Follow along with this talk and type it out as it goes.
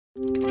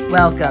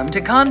Welcome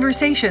to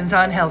Conversations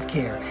on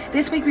Healthcare.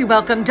 This week we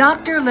welcome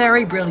Dr.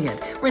 Larry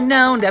Brilliant,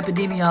 renowned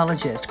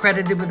epidemiologist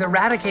credited with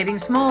eradicating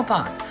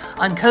smallpox,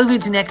 on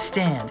COVID's next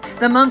stand,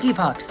 the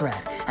monkeypox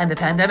threat, and the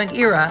pandemic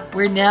era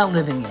we're now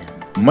living in.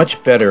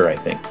 Much better, I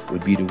think,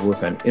 would be to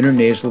work on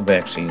intranasal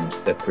vaccines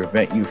that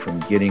prevent you from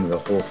getting the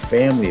whole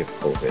family of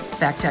COVID.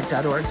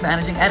 FactCheck.org's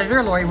managing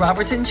editor, Lori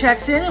Robertson,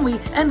 checks in, and we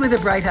end with a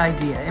bright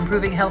idea,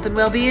 improving health and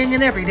well-being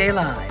in everyday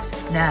lives.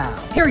 Now,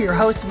 here are your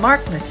hosts,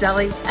 Mark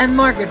Maselli and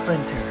Margaret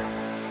Flinter.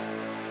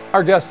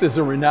 Our guest is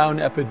a renowned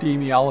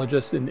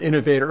epidemiologist and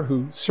innovator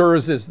who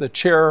serves as the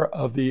chair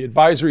of the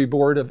Advisory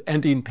Board of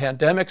Ending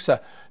Pandemics,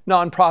 a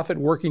nonprofit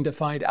working to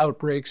find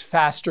outbreaks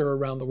faster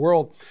around the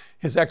world.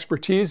 His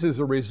expertise is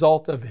a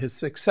result of his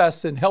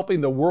success in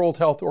helping the World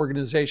Health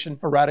Organization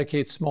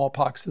eradicate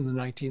smallpox in the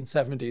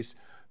 1970s.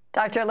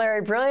 Dr.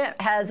 Larry Brilliant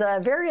has a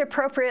very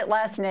appropriate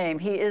last name.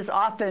 He is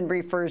often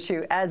referred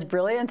to as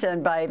Brilliant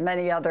and by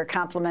many other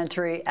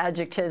complimentary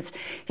adjectives.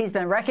 He's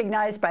been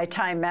recognized by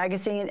Time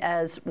magazine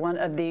as one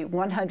of the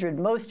 100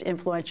 most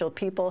influential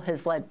people,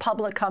 has led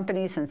public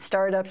companies and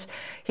startups.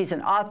 He's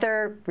an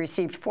author,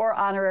 received 4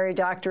 honorary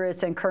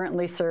doctorates, and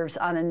currently serves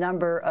on a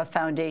number of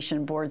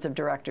foundation boards of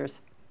directors.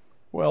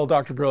 Well,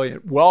 Dr.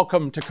 Brilliant,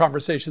 welcome to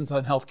Conversations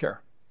on Healthcare.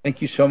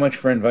 Thank you so much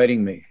for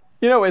inviting me.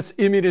 You know, it's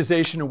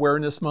Immunization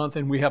Awareness Month,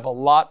 and we have a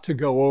lot to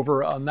go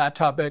over on that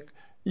topic.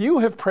 You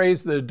have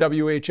praised the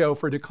WHO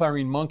for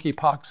declaring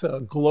monkeypox a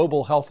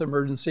global health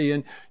emergency,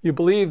 and you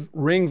believe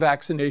ring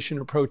vaccination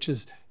approach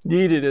is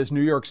needed as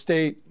New York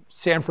State,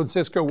 San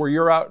Francisco, where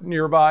you're out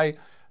nearby,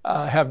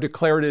 have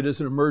declared it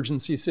as an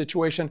emergency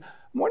situation.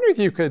 I'm wondering if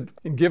you could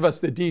give us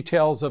the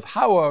details of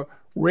how a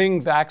ring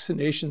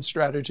vaccination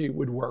strategy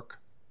would work.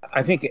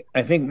 I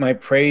think my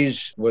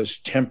praise was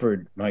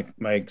tempered. My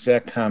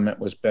exact comment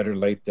was better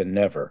late than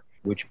never,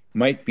 which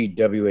might be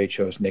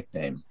WHO's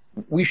nickname.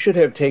 We should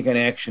have taken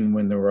action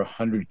when there were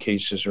 100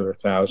 cases or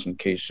 1,000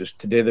 cases.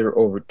 Today there are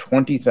over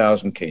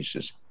 20,000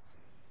 cases.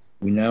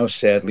 We now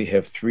sadly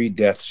have 3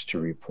 deaths to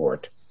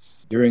report.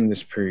 During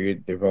this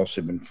period, there have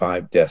also been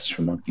 5 deaths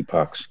from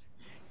monkeypox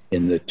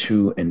in the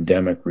 2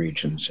 endemic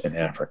regions in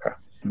Africa.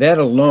 That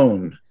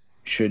alone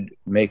should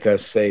make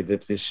us say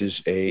that this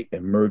is an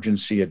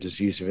emergency, a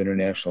disease of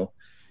international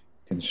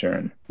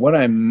concern. What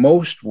I'm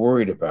most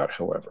worried about,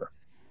 however,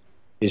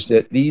 is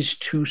that these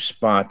 2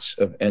 spots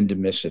of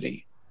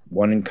endemicity,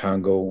 one in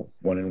Congo,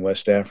 one in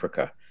West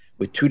Africa,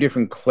 with 2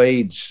 different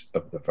clades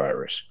of the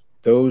virus,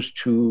 those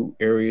 2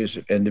 areas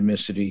of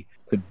endemicity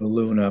could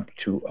balloon up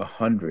to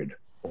 100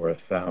 or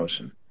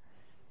 1,000.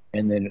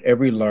 And then in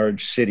every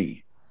large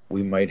city,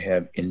 we might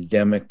have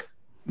endemic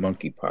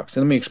monkeypox. And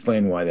let me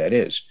explain why that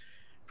is.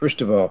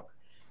 First of all,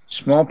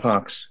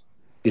 smallpox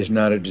is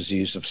not a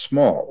disease of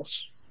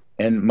smalls,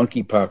 and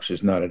monkeypox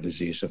is not a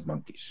disease of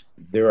monkeys.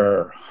 There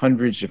are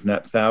hundreds, if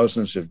not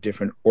thousands, of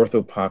different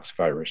orthopox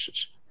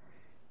viruses.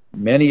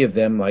 Many of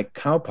them, like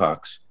cowpox,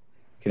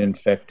 can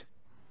infect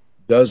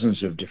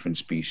dozens of different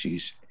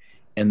species,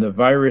 and the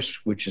virus,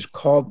 which is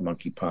called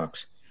monkeypox,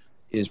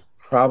 is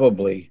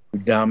probably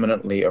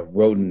predominantly a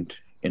rodent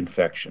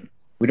infection.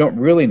 We don't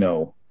really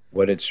know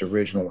what its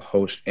original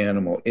host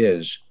animal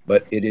is,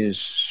 but it is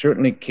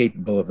certainly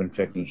capable of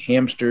infecting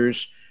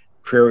hamsters,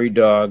 prairie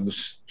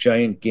dogs,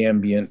 giant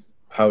gambient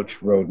pouch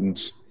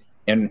rodents,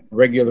 and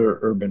regular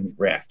urban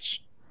rats.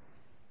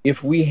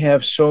 If we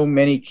have so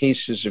many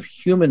cases of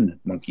human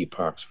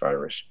monkeypox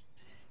virus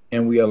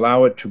and we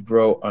allow it to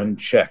grow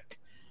unchecked,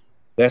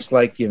 that's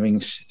like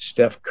giving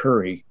Steph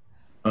Curry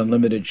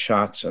unlimited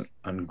shots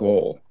on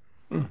goal,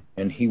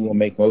 and he will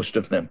make most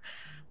of them.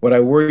 What I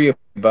worry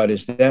about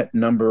is that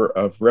number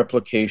of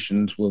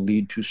replications will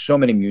lead to so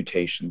many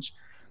mutations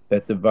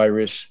that the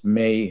virus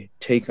may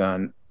take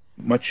on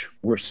much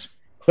worse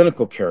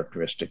clinical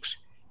characteristics,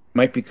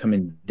 might become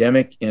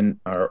endemic in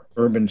our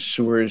urban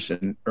sewers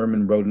and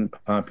urban rodent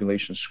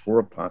population,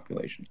 squirrel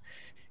population.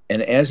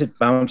 And as it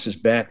bounces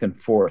back and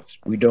forth,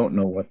 we don't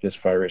know what this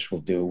virus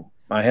will do.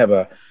 I have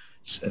a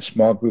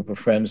small group of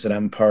friends that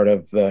I'm part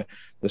of, the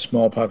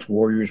smallpox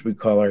warriors we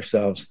call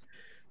ourselves.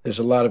 There's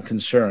a lot of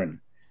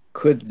concern.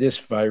 Could this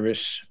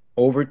virus,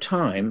 over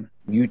time,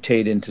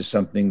 mutate into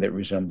something that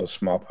resembles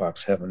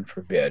smallpox? Heaven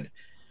forbid.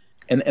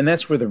 And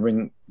that's where the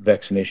ring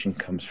vaccination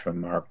comes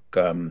from, Mark.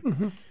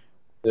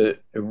 The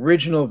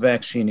original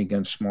vaccine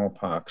against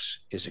smallpox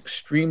is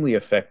extremely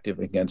effective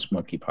against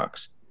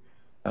monkeypox.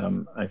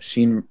 I've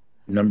seen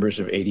numbers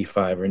of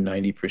 85 or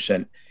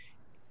 90%.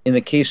 In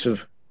the case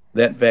of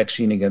that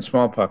vaccine against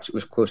smallpox, it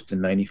was close to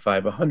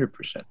 95, 100%.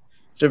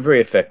 It's a very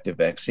effective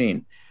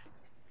vaccine.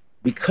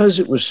 Because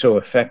it was so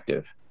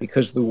effective,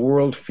 because the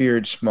world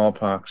feared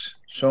smallpox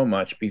so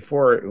much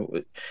before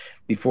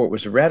it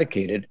was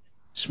eradicated,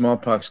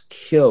 smallpox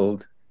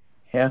killed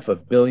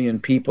 500 million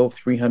people,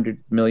 300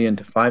 million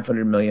to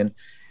 500 million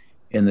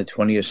in the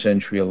 20th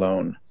century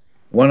alone.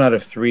 1 out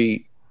of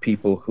 3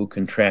 people who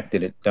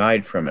contracted it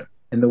died from it.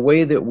 And the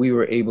way that we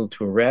were able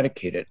to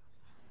eradicate it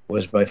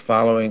was by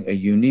following a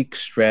unique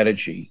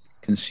strategy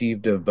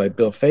conceived of by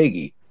Bill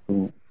Foege,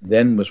 who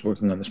then was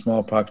working on the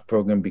smallpox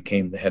program,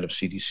 became the head of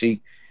CDC.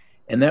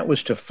 And that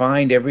was to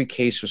find every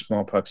case of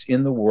smallpox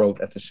in the world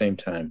at the same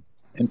time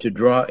and to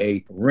draw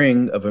a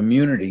ring of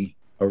immunity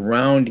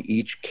around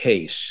each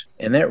case.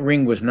 And that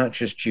ring was not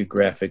just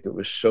geographic, it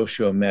was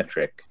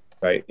sociometric.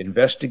 By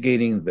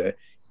investigating the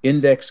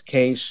index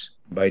case,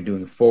 by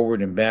doing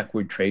forward and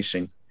backward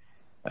tracing,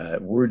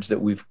 words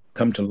that we've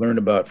come to learn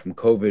about from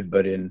COVID,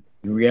 but in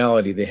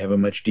reality, they have a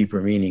much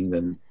deeper meaning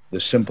than the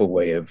simple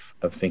way of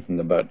thinking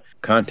about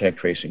contact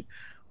tracing.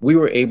 We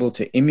were able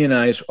to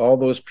immunize all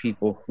those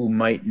people who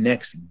might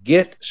next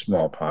get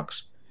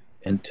smallpox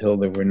until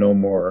there were no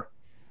more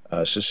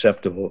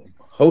susceptible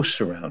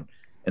hosts around.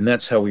 And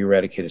that's how we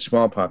eradicated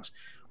smallpox.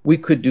 We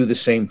could do the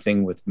same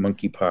thing with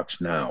monkeypox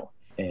now.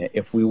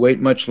 If we wait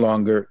much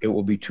longer, it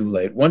will be too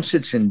late. Once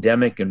it's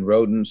endemic in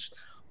rodents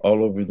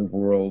all over the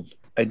world,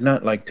 I'd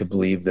not like to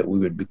believe that we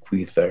would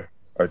bequeath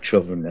our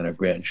children and our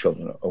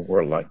grandchildren a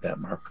world like that,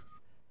 Mark.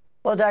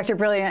 Well, Dr.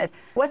 Brilliant,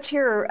 what's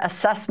your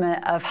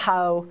assessment of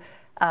how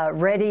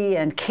ready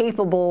and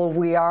capable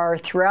we are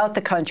throughout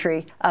the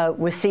country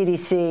with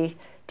CDC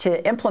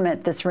to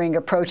implement this ring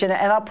approach? And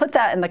I'll put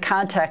that in the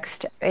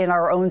context in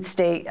our own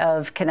state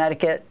of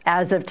Connecticut.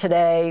 As of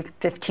today,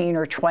 15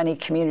 or 20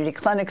 community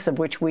clinics, of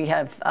which we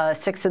have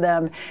 6 of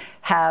them,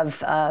 have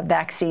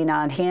vaccine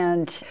on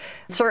hand.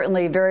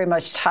 Certainly very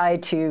much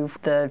tied to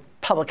the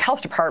public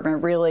health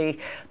department really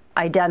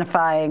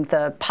identifying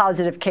the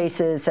positive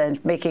cases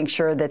and making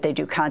sure that they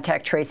do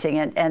contact tracing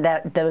and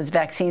that those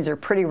vaccines are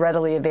pretty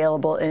readily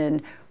available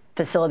in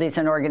facilities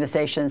and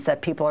organizations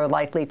that people are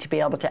likely to be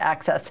able to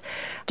access.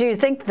 Do you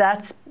think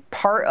that's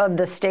part of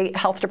the state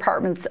health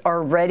departments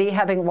already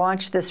having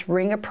launched this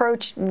ring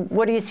approach?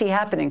 What do you see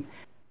happening?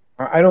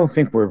 I don't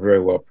think we're very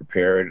well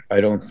prepared.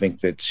 I don't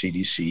think that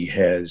CDC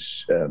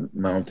has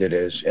mounted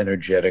as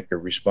energetic a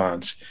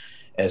response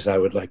as I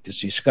would like to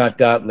see. Scott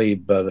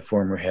Gottlieb, the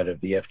former head of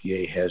the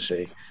FDA, has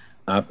a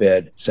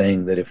op-ed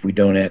saying that if we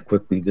don't act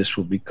quickly, this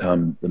will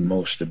become the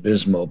most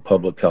abysmal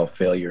public health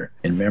failure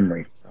in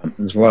memory.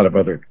 There's a lot of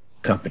other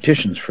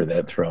competitions for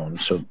that throne,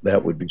 so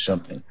that would be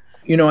something.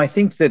 I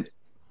think that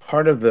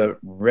part of the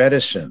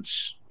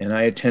reticence, and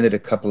I attended a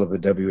couple of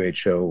the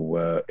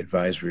WHO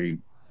advisory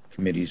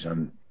committees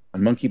on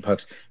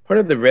monkeypox, part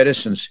of the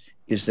reticence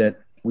is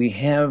that we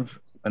have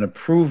an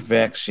approved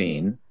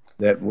vaccine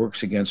that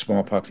works against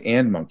smallpox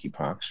and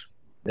monkeypox,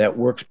 that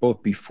works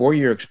both before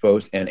you're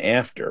exposed and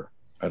after.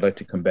 I'd like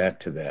to come back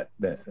to that.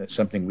 That's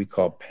something we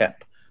call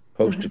PEP,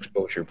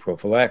 post-exposure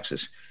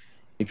prophylaxis.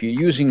 If you're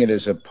using it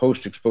as a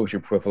post-exposure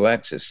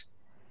prophylaxis,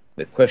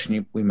 the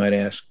question we might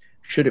ask,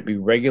 should it be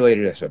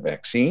regulated as a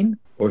vaccine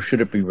or should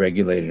it be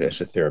regulated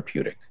as a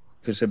therapeutic?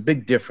 There's a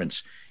big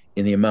difference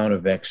in the amount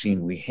of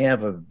vaccine we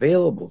have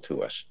available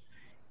to us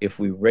if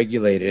we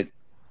regulate it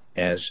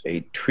as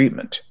a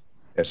treatment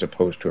as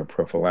opposed to a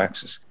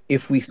prophylaxis.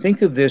 If we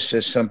think of this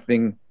as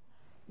something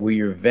where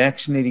you're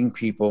vaccinating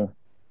people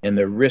and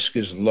the risk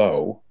is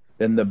low,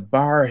 then the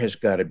bar has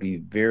got to be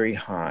very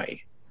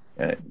high.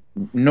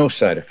 No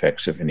side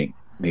effects of any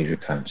major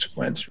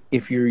consequence.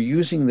 If you're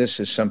using this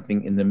as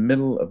something in the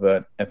middle of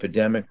an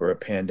epidemic or a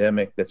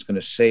pandemic that's going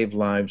to save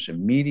lives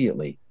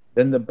immediately,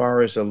 then the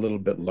bar is a little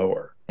bit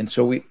lower. And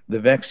so the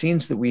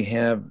vaccines that we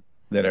have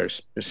that are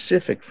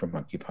specific for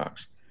monkeypox,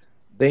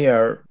 they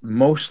are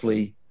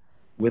mostly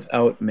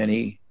without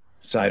many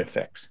side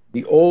effects.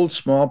 The old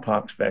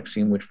smallpox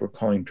vaccine, which we're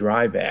calling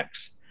Dryvax,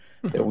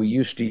 that we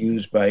used to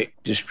use by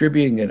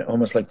distributing it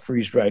almost like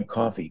freeze-dried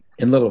coffee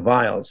in little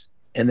vials,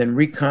 and then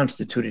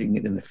reconstituting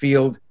it in the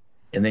field,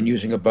 and then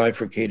using a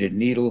bifurcated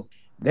needle,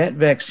 that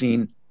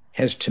vaccine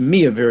has, to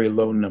me, a very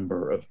low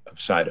number of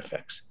side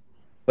effects.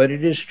 But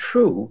it is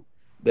true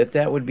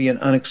that would be an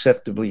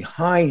unacceptably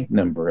high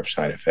number of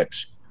side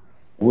effects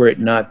were it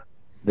not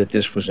that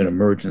this was an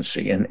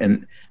emergency.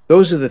 And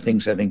those are the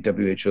things I think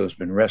WHO has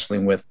been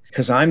wrestling with,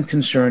 because I'm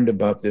concerned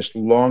about this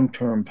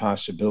long-term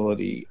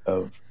possibility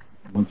of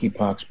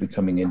monkeypox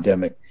becoming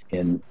endemic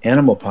in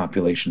animal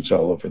populations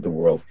all over the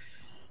world.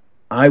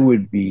 I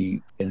would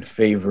be in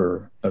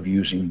favor of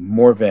using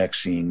more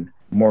vaccine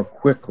more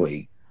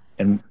quickly,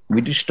 and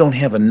we just don't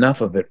have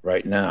enough of it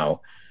right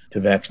now to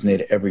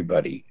vaccinate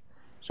everybody.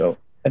 So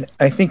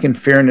I think in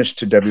fairness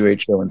to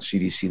WHO and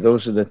CDC,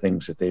 those are the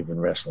things that they've been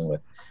wrestling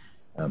with.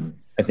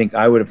 I think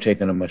I would have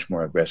taken a much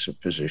more aggressive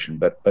position,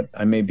 but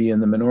I may be in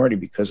the minority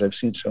because I've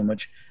seen so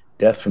much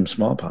death from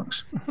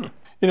smallpox.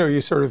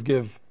 You sort of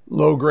give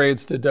low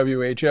grades to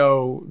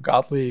WHO.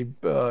 Gottlieb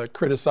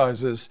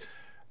criticizes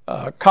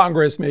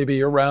Congress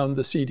maybe around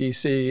the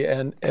CDC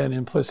and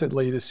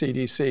implicitly the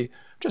CDC.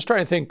 Just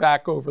trying to think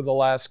back over the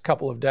last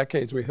couple of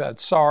decades. We've had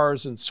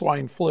SARS and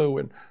swine flu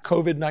and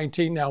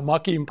COVID-19, now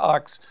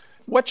monkeypox.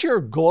 What's your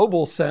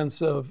global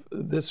sense of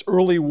this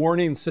early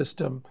warning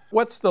system?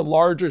 What's the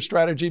larger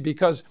strategy?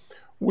 Because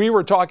we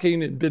were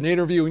talking and been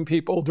interviewing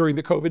people during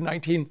the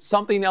COVID-19,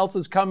 something else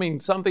is coming,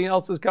 something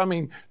else is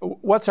coming.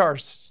 What's our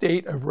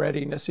state of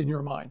readiness in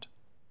your mind?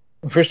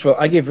 First of all,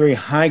 I give very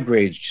high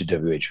grades to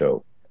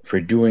WHO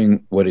for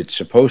doing what it's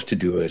supposed to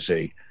do as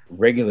a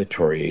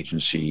regulatory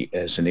agency,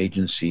 as an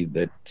agency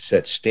that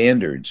sets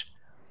standards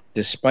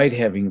despite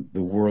having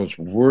the world's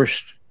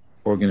worst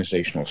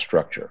organizational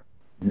structure,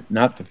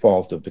 not the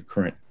fault of the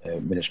current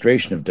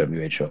administration of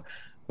WHO,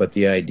 but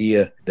the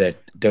idea that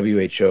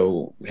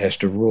WHO has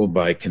to rule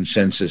by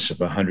consensus of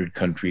 100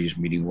 countries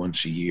meeting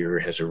once a year,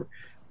 has a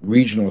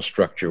regional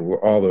structure where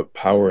all the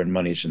power and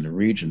money is in the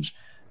regions,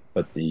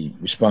 but the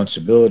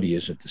responsibility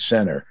is at the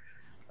center.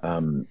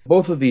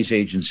 Both of these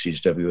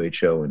agencies,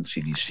 WHO and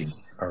CDC,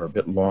 are a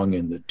bit long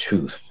in the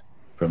tooth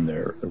from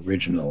their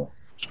original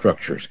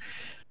structures.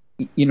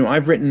 You know,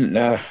 I've written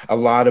a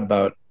lot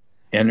about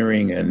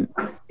entering an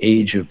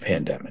age of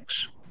pandemics.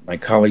 My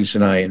colleagues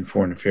and I in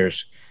Foreign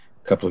Affairs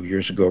a couple of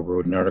years ago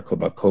wrote an article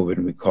about COVID,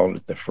 and we called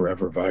it the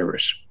forever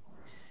virus.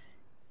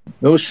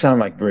 Those sound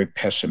like very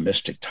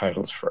pessimistic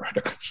titles for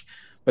articles,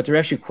 but they're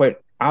actually quite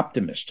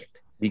optimistic,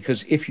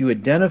 because if you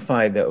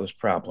identify those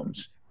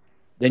problems,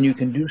 then you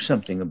can do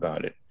something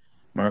about it.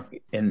 Mark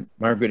and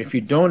Margaret, if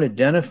you don't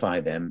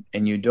identify them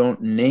and you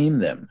don't name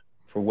them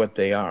for what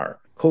they are,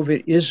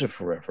 COVID is a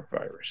forever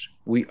virus.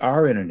 We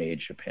are in an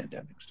age of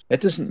pandemics.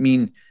 That doesn't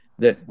mean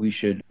that we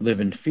should live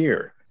in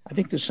fear. I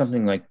think there's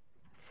something like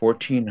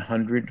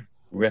 1,400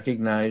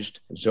 recognized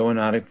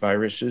zoonotic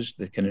viruses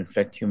that can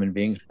infect human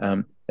beings.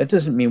 That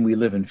doesn't mean we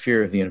live in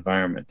fear of the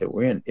environment that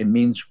we're in. It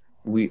means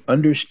we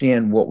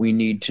understand what we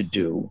need to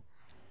do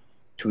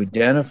to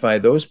identify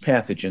those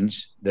pathogens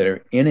that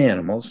are in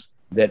animals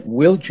that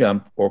will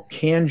jump or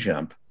can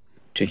jump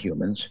to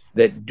humans,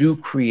 that do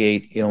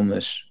create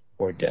illness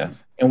or death.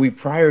 And we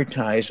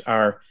prioritize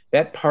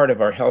that part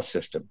of our health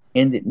system.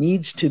 And it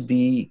needs to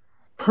be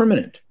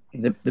permanent.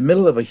 The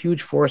middle of a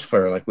huge forest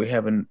fire like we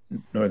have in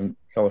Northern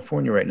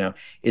California right now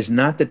is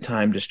not the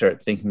time to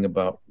start thinking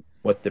about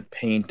what the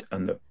paint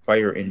on the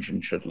fire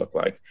engine should look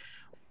like.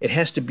 It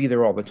has to be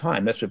there all the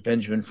time. That's what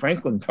Benjamin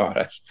Franklin taught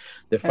us.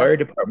 The fire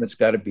department's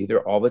got to be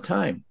there all the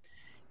time.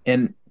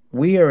 And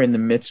we are in the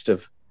midst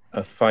of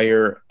a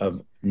fire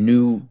of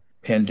new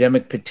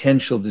pandemic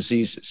potential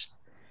diseases,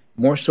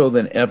 more so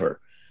than ever.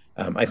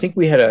 I think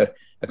we had a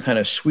kind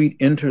of sweet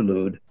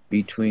interlude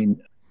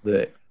between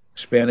the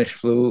Spanish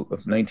flu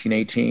of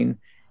 1918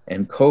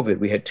 and COVID.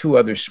 We had two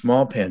other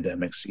small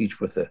pandemics, each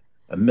with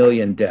a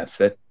million deaths.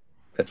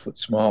 That's what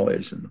small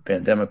is in the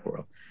pandemic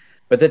world.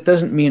 But that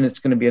doesn't mean it's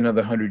going to be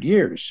another 100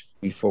 years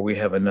before we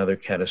have another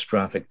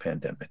catastrophic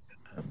pandemic.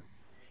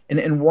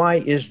 And why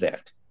is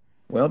that?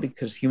 Well,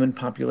 because human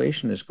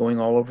population is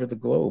going all over the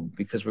globe,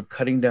 because we're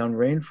cutting down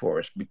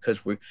rainforests, because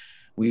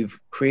we've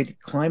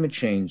created climate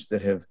change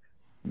that have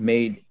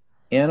made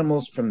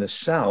animals from the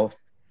south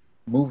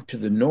move to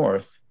the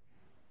north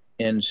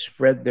and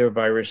spread their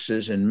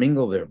viruses and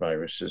mingle their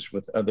viruses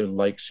with other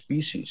like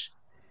species.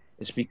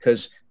 It's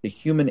because the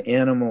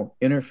human-animal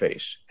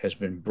interface has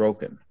been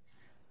broken.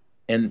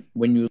 And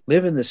when you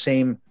live in the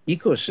same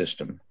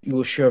ecosystem, you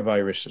will share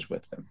viruses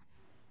with them.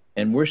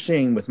 And we're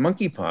seeing with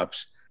monkeypox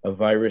a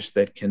virus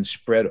that can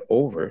spill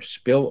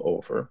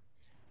over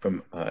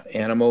from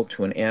animal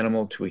to an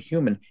animal to a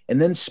human, and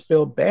then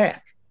spill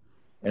back,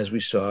 as we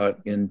saw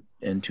in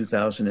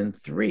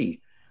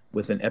 2003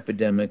 with an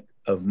epidemic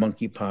of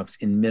monkeypox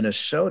in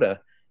Minnesota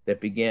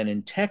that began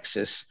in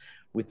Texas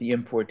with the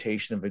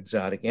importation of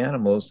exotic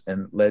animals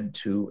and led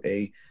to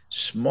a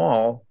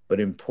small but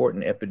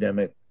important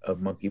epidemic of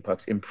monkeypox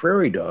in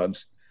prairie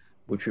dogs,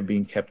 which were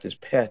being kept as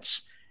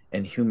pets,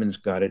 and humans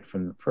got it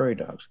from the prairie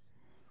dogs.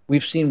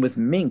 We've seen with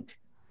mink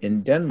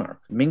in Denmark,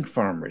 mink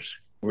farmers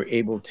were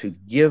able to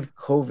give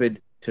COVID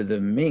to the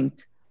mink,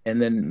 and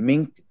then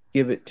mink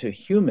give it to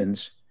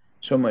humans,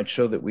 so much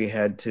so that we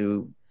had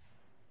to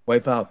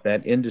wipe out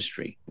that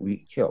industry.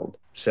 We killed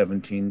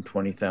 17,000,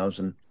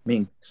 20,000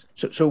 minks.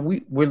 So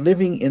we're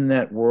living in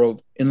that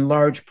world in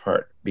large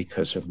part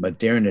because of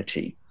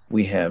modernity.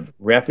 We have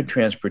rapid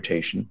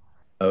transportation,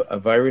 a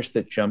virus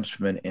that jumps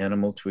from an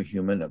animal to a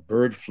human, a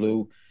bird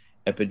flu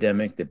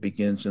epidemic that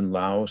begins in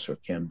Laos or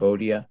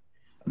Cambodia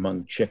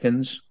among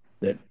chickens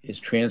that is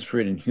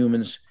transferred in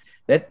humans.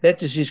 That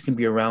disease can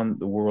be around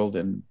the world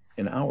in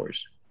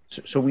hours.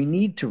 So we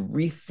need to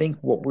rethink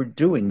what we're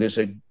doing. There's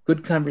a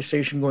good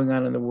conversation going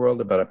on in the world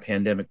about a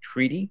pandemic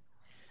treaty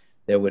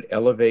that would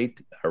elevate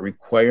our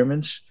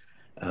requirements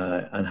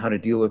on how to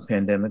deal with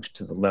pandemics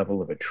to the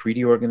level of a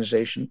treaty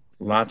organization.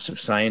 Lots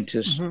of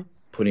scientists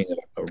putting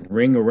a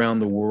ring around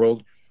the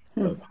world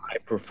of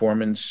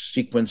high-performance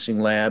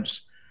sequencing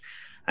labs.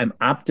 I'm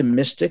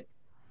optimistic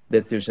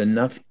that there's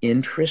enough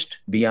interest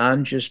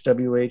beyond just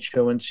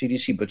WHO and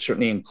CDC, but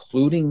certainly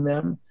including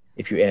them.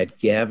 If you add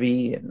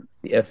Gavi and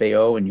the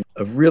FAO and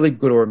of really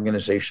good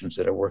organizations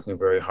that are working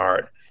very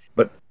hard.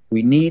 But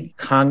we need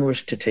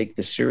Congress to take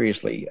this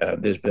seriously.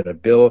 There's been a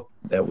bill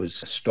that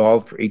was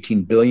stalled for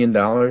 $18 billion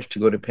to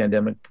go to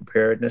pandemic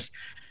preparedness.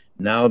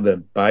 Now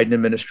the Biden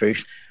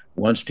administration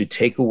wants to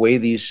take away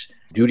these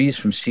duties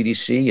from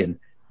CDC and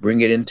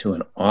bring it into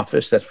an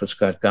office. That's what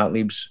Scott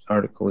Gottlieb's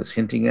article is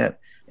hinting at,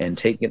 and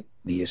take it,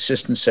 the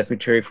Assistant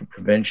Secretary for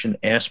Prevention,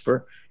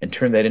 ASPR, and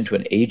turn that into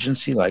an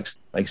agency like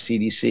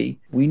CDC.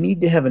 We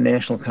need to have a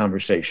national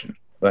conversation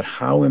about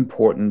how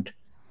important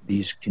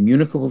these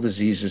communicable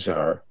diseases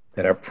are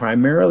that are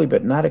primarily,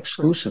 but not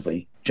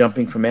exclusively,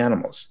 jumping from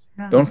animals.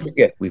 Don't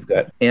forget, we've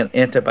got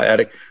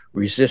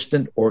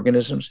antibiotic-resistant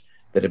organisms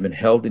that have been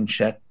held in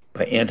check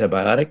by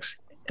antibiotics,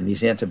 and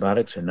these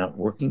antibiotics are not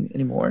working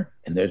anymore,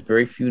 and there's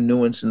very few new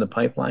ones in the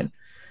pipeline.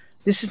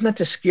 This is not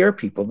to scare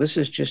people. This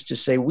is just to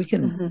say we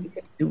can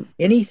do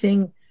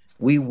anything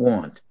we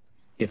want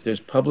if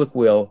there's public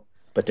will,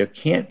 but there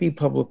can't be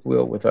public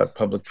will without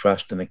public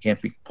trust, and there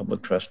can't be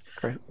public trust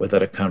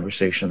without a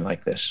conversation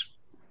like this.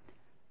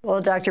 Well,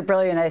 Dr.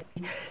 Brilliant, I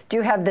do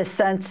have this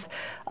sense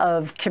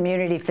of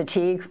community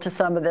fatigue to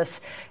some of this.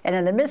 And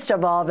in the midst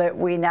of all of it,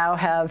 we now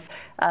have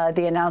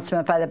the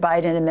announcement by the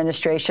Biden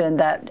administration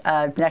that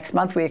next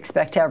month we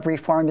expect to have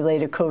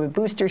reformulated COVID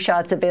booster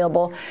shots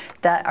available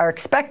that are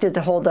expected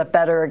to hold up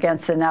better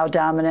against the now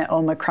dominant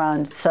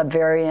Omicron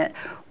subvariant.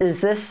 Is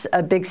this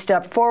a big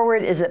step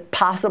forward? Is it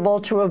possible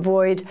to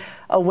avoid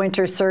a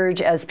winter surge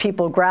as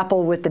people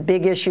grapple with the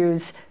big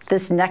issues?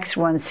 This next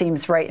one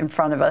seems right in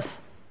front of us.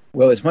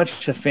 Well, as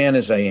much a fan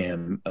as I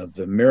am of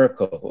the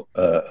miracle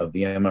of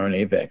the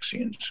mRNA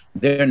vaccines,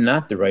 they're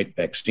not the right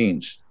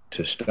vaccines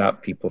to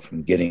stop people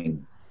from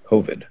getting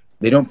COVID.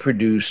 They don't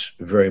produce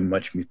very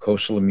much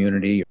mucosal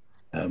immunity.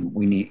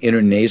 We need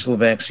intranasal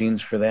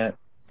vaccines for that.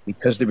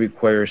 Because they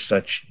require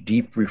such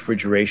deep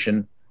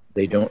refrigeration,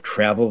 they don't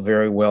travel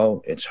very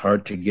well. It's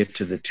hard to get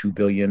to the 2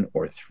 billion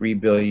or 3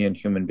 billion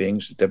human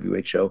beings that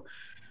WHO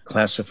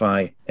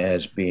classify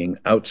as being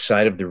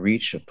outside of the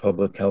reach of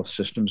public health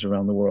systems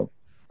around the world.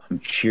 I'm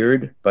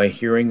cheered by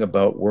hearing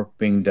about work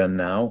being done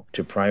now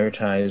to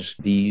prioritize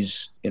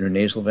these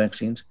intranasal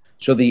vaccines.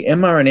 So the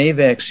mRNA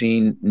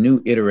vaccine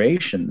new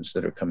iterations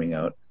that are coming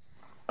out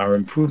are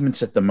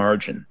improvements at the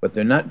margin, but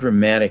they're not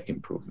dramatic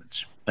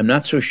improvements. I'm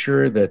not so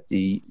sure that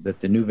the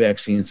new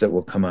vaccines that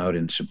will come out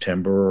in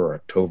September or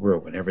October or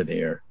whenever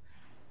they are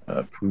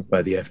approved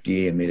by the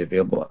FDA and made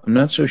available, I'm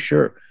not so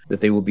sure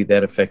that they will be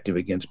that effective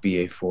against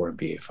BA4 and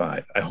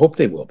BA5. I hope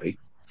they will be.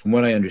 From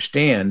what I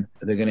understand,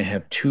 they're going to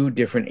have two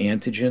different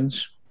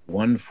antigens,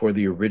 one for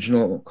the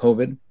original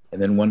COVID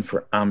and then one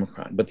for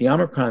Omicron. But the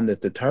Omicron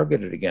that they're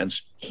targeted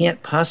against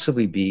can't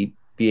possibly be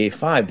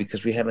BA5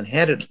 because we haven't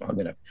had it long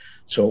enough.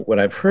 So what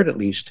I've heard, at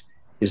least,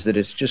 is that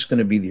it's just going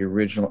to be the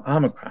original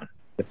Omicron.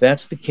 If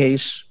that's the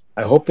case,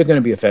 I hope they're going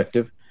to be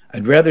effective.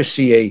 I'd rather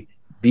see a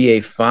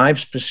BA5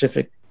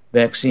 specific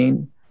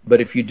vaccine, but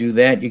if you do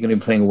that, you're going to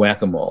be playing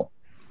whack-a-mole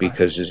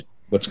because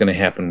what's going to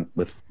happen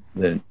with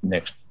the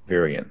next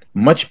variant.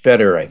 Much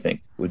better, I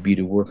think, would be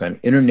to work on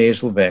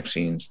intranasal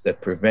vaccines that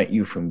prevent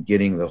you from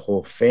getting the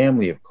whole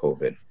family of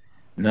COVID,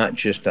 not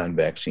just on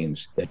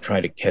vaccines that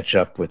try to catch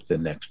up with the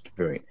next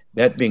variant.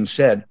 That being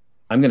said,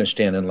 I'm going to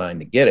stand in line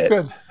to get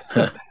it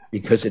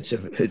because it's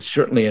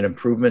certainly an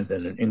improvement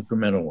and an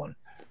incremental one.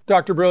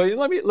 Dr. Brilliant,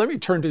 let me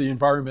turn to the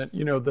environment.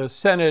 You know, the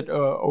Senate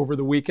over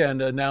the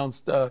weekend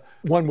announced,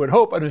 one would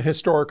hope, a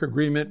historic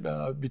agreement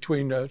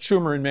between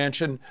Schumer and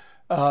Manchin.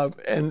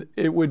 And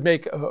it would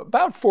make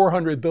about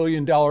 $400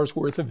 billion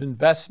worth of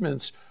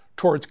investments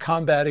towards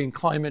combating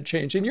climate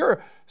change. And you're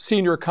a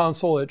senior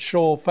counsel at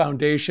Scholl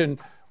Foundation,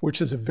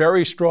 which is a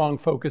very strong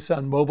focus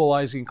on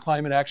mobilizing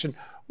climate action.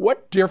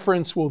 What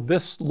difference will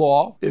this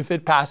law, if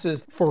it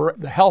passes, for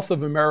the health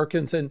of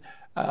Americans, and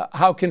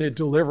how can it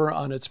deliver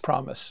on its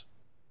promise?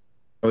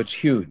 Oh, it's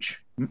huge.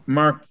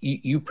 Mark,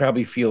 you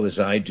probably feel as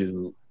I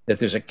do that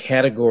there's a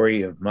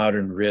category of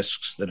modern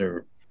risks that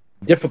are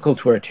difficult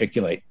to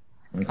articulate.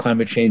 And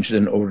climate change is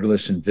an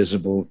odorless,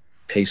 invisible,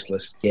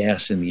 tasteless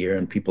gas in the air,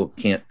 and people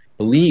can't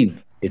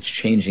believe it's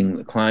changing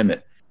the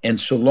climate. And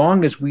so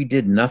long as we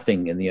did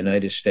nothing in the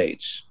United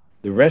States,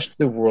 the rest of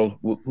the world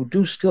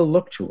will still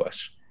look to us.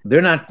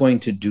 They're not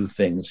going to do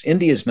things.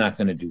 India's not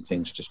going to do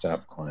things to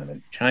stop climate.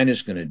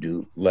 China's going to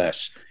do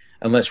less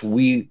unless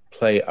we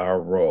play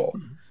our role.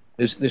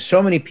 There's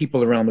so many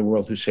people around the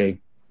world who say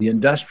the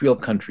industrial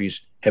countries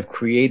have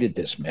created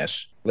this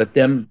mess. Let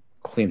them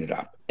clean it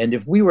up. And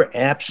if we were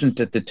absent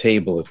at the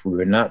table, if we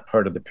were not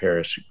part of the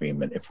Paris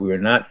Agreement, if we were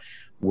not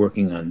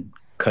working on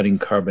cutting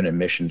carbon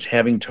emissions,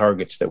 having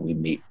targets that we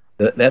meet,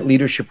 that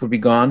leadership would be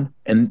gone.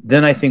 And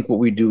then I think what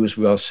we do is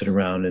we all sit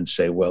around and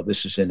say, well,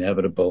 this is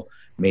inevitable.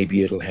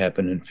 Maybe it'll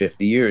happen in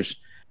 50 years.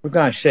 For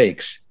gosh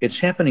sakes, it's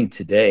happening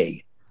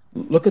today.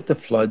 Look at the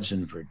floods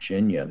in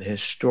Virginia, the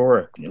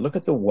historic. Look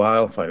at the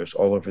wildfires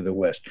all over the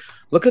West.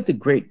 Look at the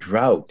great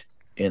drought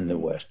in the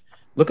West.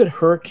 Look at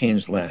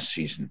hurricanes last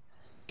season,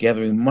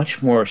 gathering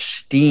much more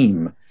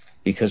steam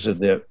because of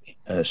the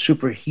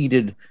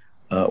superheated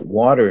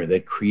water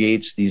that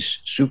creates these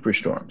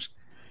superstorms.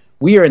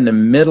 We are in the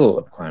middle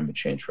of climate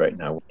change right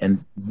now.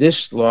 And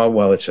this law,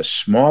 while it's a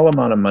small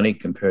amount of money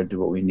compared to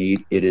what we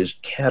need, it is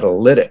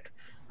catalytic.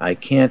 I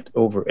can't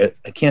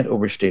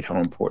overstate how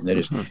important it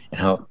is and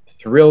how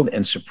thrilled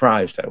and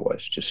surprised I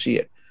was to see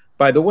it.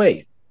 By the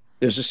way,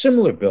 there's a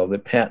similar bill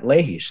that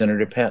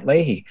Senator Pat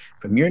Leahy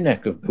from your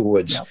neck of the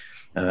woods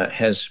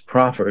has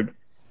proffered.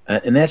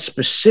 And that's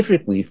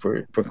specifically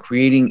for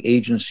creating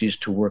agencies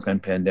to work on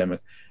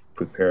pandemic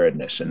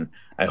preparedness. And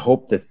I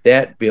hope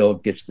that bill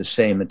gets the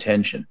same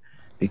attention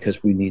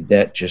because we need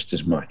that just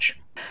as much.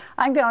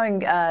 I'm going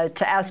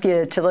to ask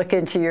you to look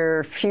into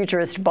your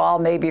futurist ball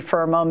maybe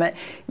for a moment.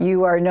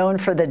 You are known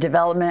for the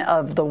development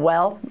of The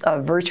Well,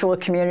 a virtual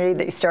community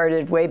that you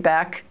started way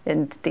back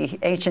in the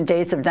ancient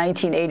days of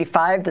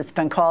 1985 that's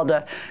been called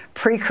a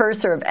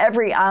precursor of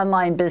every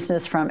online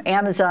business from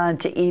Amazon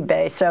to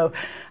eBay. So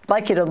I'd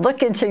like you to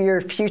look into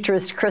your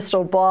futurist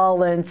crystal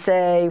ball and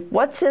say,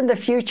 what's in the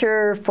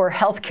future for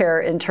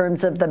healthcare in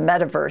terms of the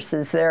metaverse?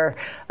 Is there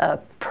a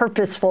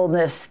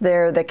purposefulness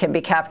there that can be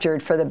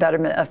captured for the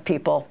betterment of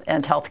people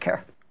and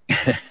healthcare?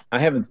 I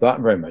haven't thought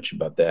very much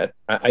about that.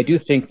 I do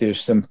think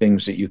there's some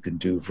things that you can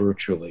do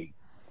virtually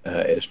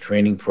as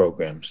training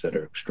programs that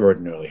are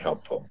extraordinarily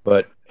helpful.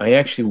 But I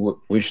actually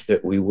wish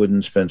that we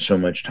wouldn't spend so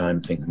much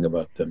time thinking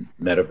about the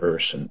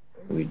metaverse, and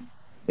we'd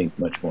think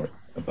much more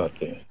about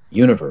the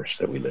universe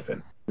that we live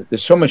in.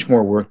 There's so much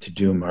more work to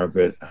do,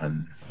 Margaret,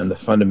 on the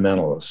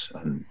fundamentals,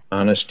 on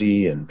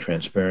honesty and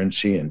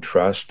transparency and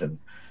trust and,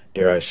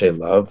 dare I say,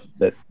 love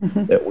that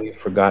we've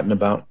forgotten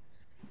about.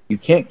 You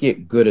can't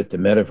get good at the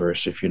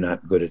metaverse if you're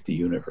not good at the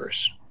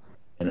universe.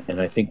 And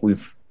I think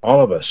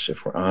all of us,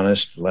 if we're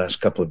honest, the last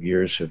couple of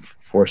years have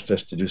forced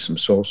us to do some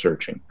soul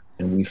searching,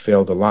 and we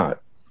failed a lot.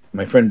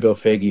 My friend Bill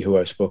Foege, who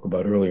I spoke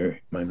about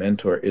earlier, my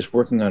mentor, is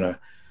working on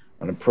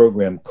a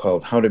program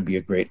called How to Be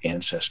a Great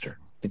Ancestor.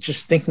 It's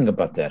just thinking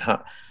about that.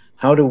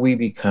 How do we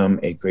become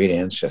a great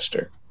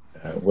ancestor?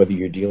 Whether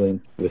you're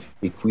dealing with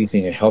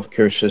bequeathing a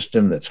healthcare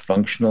system that's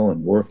functional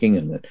and working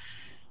and that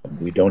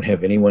we don't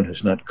have anyone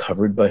who's not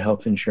covered by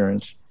health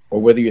insurance,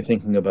 or whether you're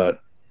thinking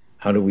about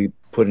how do we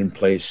put in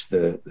place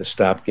the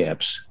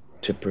stopgaps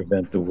to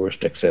prevent the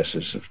worst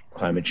excesses of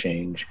climate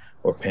change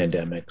or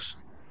pandemics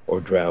or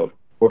drought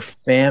or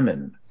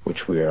famine,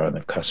 which we are on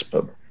the cusp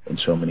of in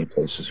so many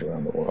places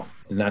around the world.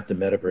 Not the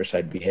metaverse,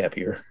 I'd be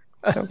happier.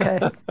 Okay.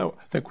 No,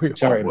 I think we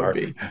Sorry, all would Mark.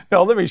 be.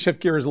 Now, let me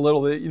shift gears a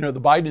little bit.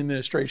 The Biden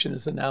administration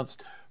has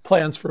announced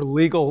plans for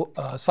legal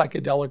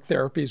psychedelic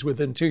therapies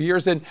within 2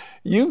 years. And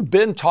you've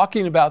been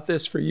talking about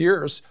this for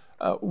years.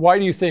 Why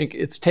do you think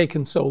it's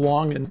taken so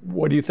long? And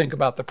what do you think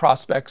about the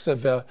prospects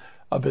of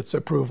its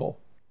approval?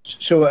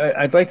 So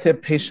I'd like to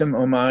pay some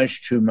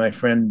homage to my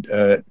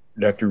friend,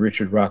 Dr.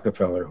 Richard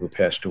Rockefeller, who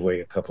passed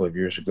away a couple of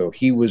years ago.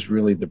 He was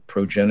really the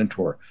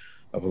progenitor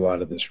of a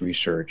lot of this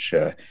research.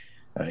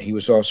 He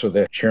was also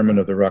the chairman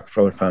of the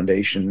Rockefeller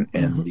Foundation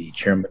and the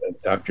chairman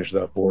of Doctors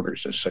Without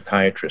Borders, a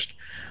psychiatrist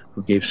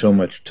who gave so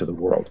much to the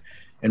world.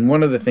 And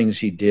one of the things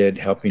he did,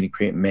 helping to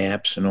create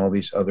MAPS and all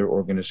these other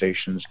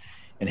organizations,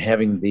 and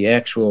having the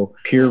actual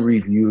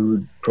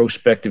peer-reviewed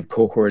prospective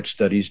cohort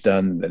studies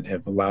done that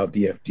have allowed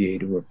the FDA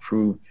to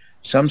approve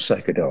some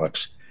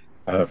psychedelics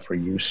for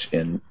use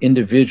in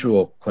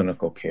individual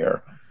clinical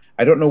care.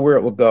 I don't know where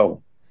it will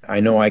go.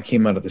 I know I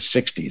came out of the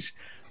 60s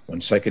when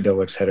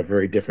psychedelics had a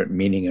very different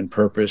meaning and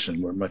purpose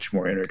and were much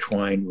more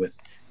intertwined with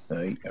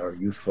our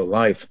youthful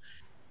life.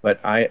 But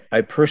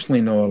I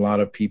personally know a lot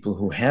of people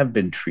who have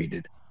been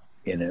treated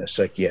in a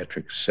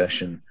psychiatric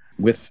session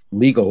with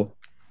legal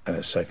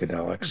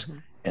psychedelics,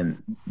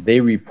 and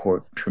they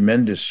report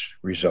tremendous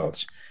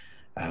results.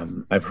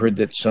 I've heard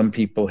that some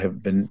people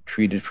have been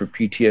treated for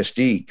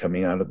PTSD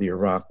coming out of the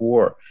Iraq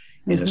War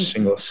in a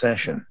single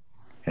session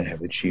and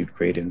have achieved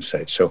great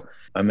insights. So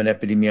I'm an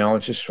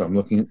epidemiologist, so I'm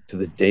looking to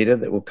the data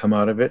that will come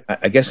out of it.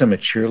 I guess I'm a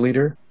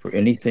cheerleader for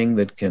anything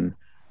that can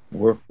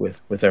work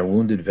with our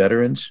wounded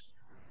veterans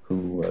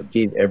who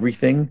gave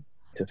everything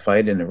to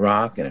fight in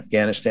Iraq and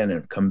Afghanistan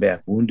and have come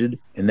back wounded.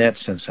 In that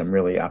sense, I'm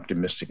really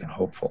optimistic and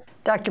hopeful.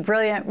 Dr.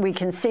 Brilliant, we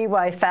can see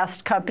why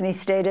Fast Company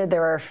stated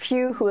there are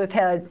few who have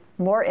had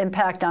more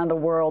impact on the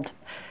world.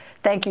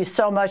 Thank you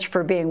so much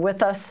for being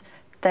with us.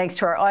 Thanks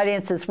to our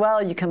audience as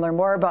well. You can learn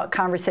more about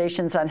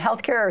Conversations on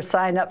Healthcare or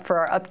sign up for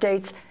our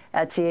updates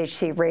at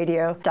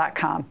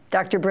chcradio.com.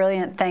 Dr.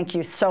 Brilliant, thank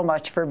you so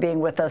much for being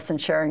with us and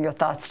sharing your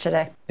thoughts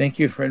today. Thank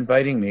you for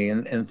inviting me,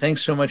 and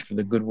thanks so much for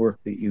the good work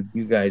that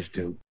you guys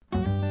do.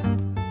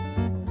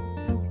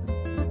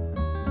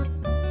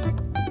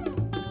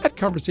 At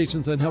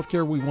Conversations on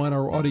Healthcare, we want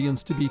our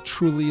audience to be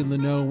truly in the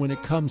know when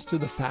it comes to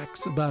the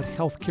facts about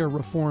healthcare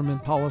reform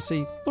and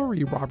policy.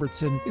 Lori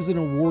Robertson is an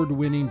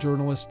award-winning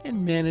journalist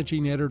and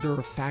managing editor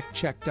of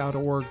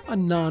FactCheck.org, a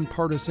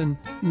nonpartisan,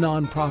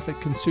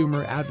 nonprofit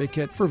consumer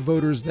advocate for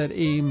voters that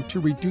aim to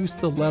reduce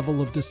the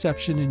level of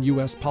deception in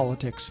U.S.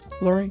 politics.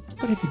 Lori,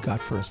 what have you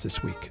got for us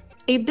this week?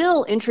 A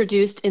bill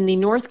introduced in the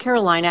North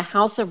Carolina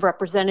House of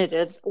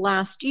Representatives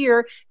last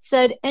year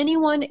said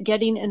anyone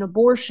getting an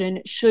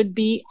abortion should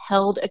be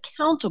held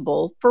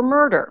accountable for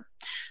murder.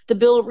 The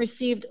bill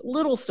received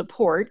little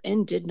support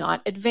and did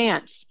not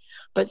advance.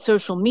 But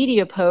social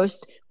media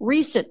posts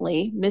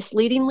recently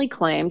misleadingly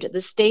claimed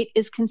the state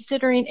is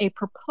considering a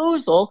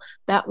proposal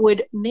that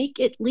would make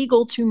it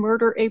legal to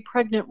murder a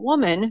pregnant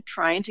woman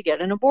trying to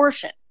get an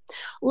abortion.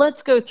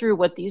 Let's go through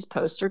what these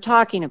posts are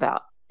talking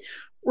about.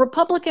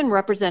 Republican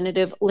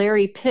Representative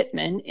Larry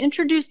Pittman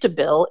introduced a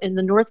bill in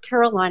the North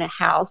Carolina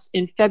House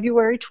in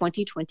February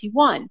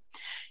 2021.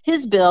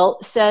 His bill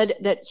said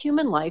that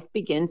human life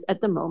begins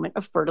at the moment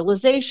of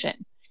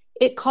fertilization.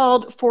 It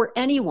called for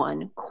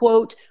anyone,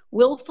 quote,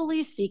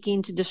 willfully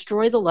seeking to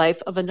destroy the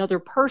life of another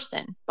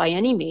person by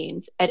any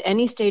means at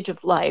any stage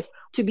of life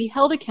to be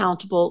held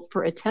accountable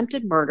for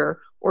attempted murder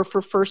or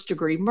for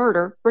first-degree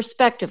murder,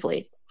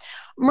 respectively.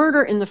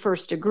 Murder in the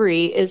first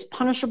degree is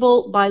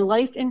punishable by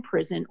life in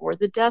prison or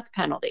the death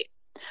penalty.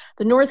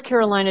 The North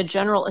Carolina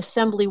General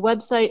Assembly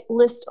website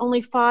lists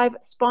only 5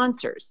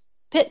 sponsors.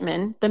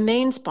 Pittman, the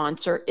main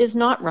sponsor, is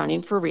not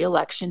running for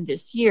re-election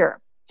this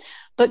year.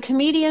 But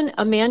comedian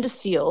Amanda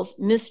Seales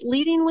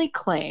misleadingly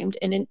claimed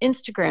in an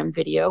Instagram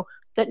video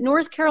that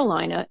North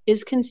Carolina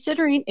is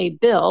considering a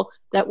bill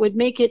that would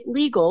make it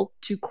legal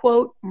to,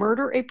 quote,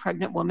 murder a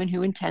pregnant woman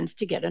who intends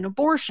to get an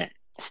abortion.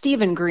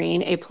 Stephen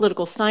Green, a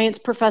political science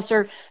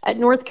professor at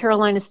North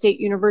Carolina State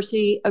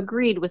University,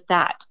 agreed with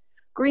that.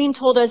 Green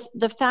told us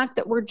the fact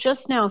that we're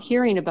just now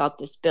hearing about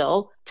this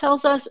bill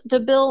tells us the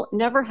bill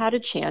never had a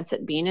chance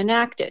at being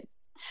enacted.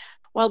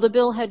 While the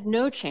bill had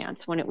no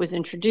chance when it was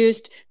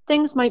introduced,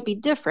 things might be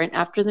different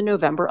after the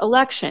November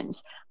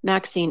elections.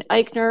 Maxine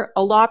Eichner,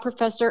 a law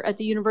professor at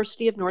the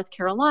University of North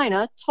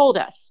Carolina, told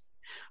us.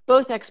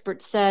 Both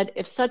experts said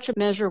if such a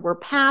measure were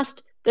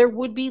passed, there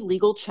would be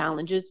legal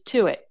challenges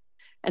to it.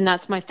 And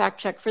that's my fact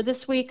check for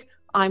this week.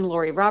 I'm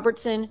Lori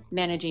Robertson,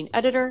 managing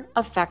editor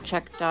of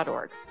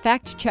factcheck.org.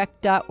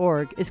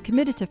 Factcheck.org is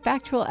committed to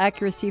factual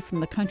accuracy from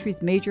the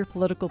country's major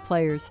political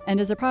players and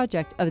is a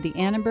project of the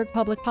Annenberg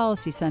Public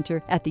Policy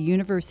Center at the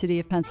University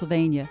of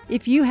Pennsylvania.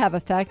 If you have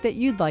a fact that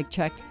you'd like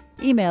checked,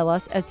 email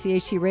us at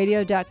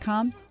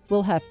chcradio.com.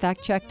 We'll have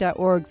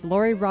factcheck.org's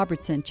Lori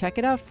Robertson check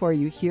it out for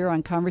you here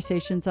on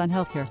Conversations on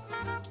Healthcare.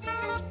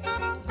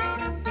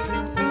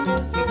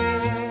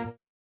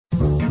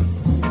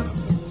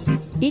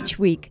 Each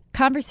week,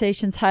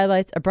 Conversations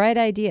highlights a bright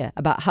idea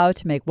about how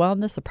to make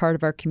wellness a part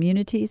of our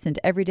communities and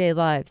everyday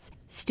lives.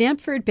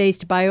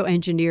 Stanford-based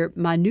bioengineer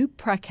Manu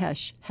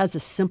Prakash has a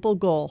simple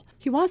goal.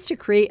 He wants to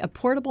create a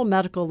portable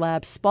medical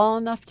lab small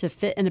enough to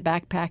fit in a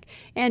backpack,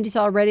 and he's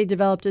already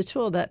developed a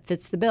tool that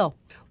fits the bill.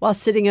 While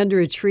sitting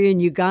under a tree in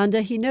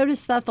Uganda, he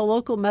noticed that the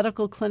local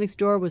medical clinic's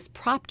door was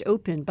propped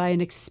open by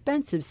an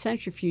expensive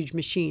centrifuge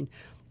machine,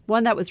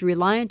 one that was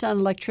reliant on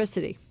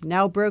electricity,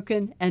 now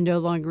broken and no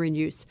longer in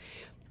use.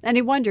 And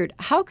he wondered,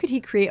 how could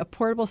he create a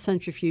portable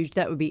centrifuge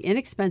that would be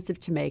inexpensive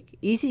to make,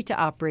 easy to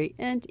operate,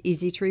 and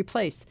easy to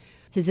replace?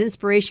 His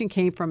inspiration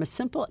came from a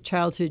simple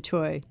childhood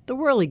toy, the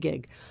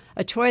Whirligig,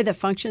 a toy that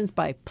functions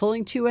by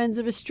pulling 2 ends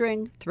of a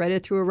string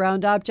threaded through a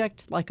round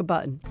object like a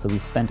button. So we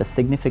spent a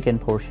significant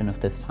portion of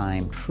this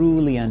time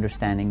truly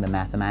understanding the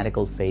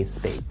mathematical phase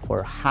space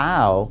for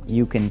how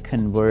you can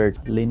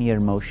convert linear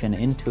motion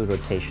into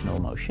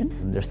rotational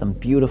motion. There's some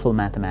beautiful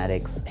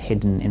mathematics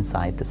hidden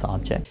inside this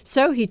object.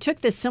 So he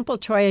took this simple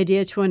toy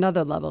idea to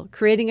another level,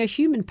 creating a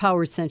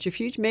human-powered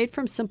centrifuge made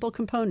from simple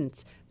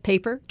components: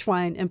 paper,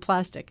 twine, and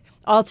plastic.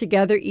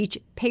 Altogether, each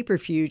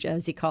paperfuge,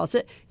 as he calls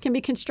it, can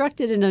be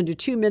constructed in under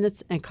 2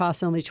 minutes and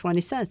costs only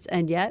 20 cents.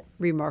 And yet,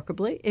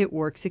 remarkably, it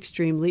works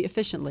extremely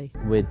efficiently.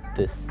 With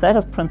this set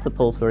of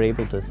principles, we're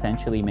able to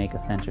essentially make a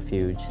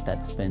centrifuge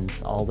that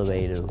spins all the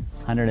way to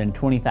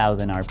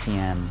 120,000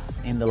 RPM.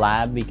 In the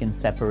lab, we can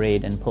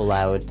separate and pull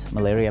out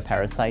malaria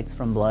parasites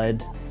from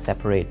blood,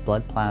 separate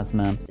blood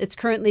plasma. It's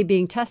currently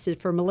being tested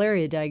for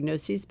malaria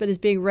diagnoses, but is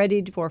being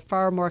readied for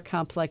far more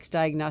complex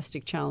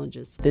diagnostic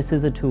challenges. This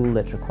is a tool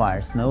that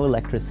requires no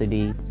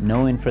electricity,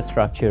 no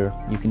infrastructure.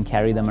 You can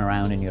carry them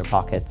around in your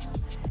pockets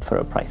for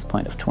a price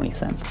point of 20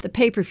 cents. The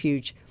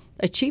paperfuge,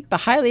 a cheap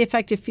but highly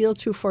effective field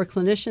tool for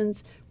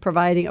clinicians,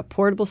 providing a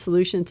portable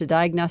solution to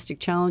diagnostic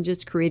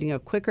challenges, creating a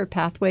quicker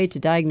pathway to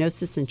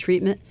diagnosis and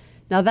treatment.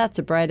 Now that's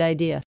a bright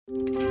idea.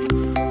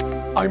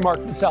 I'm Mark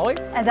Maselli.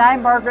 And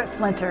I'm Margaret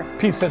Flinter.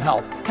 Peace and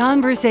health.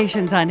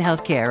 Conversations on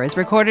Healthcare is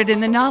recorded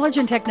in the Knowledge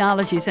and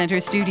Technology Center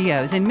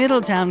studios in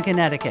Middletown,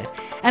 Connecticut,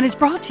 and is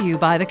brought to you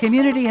by the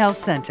Community Health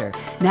Center,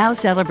 now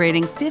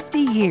celebrating 50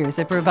 years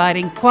of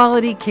providing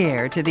quality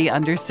care to the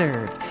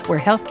underserved, where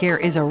healthcare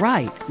is a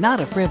right,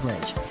 not a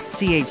privilege.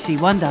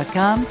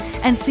 CHC1.com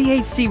and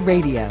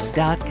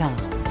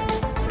CHCRadio.com.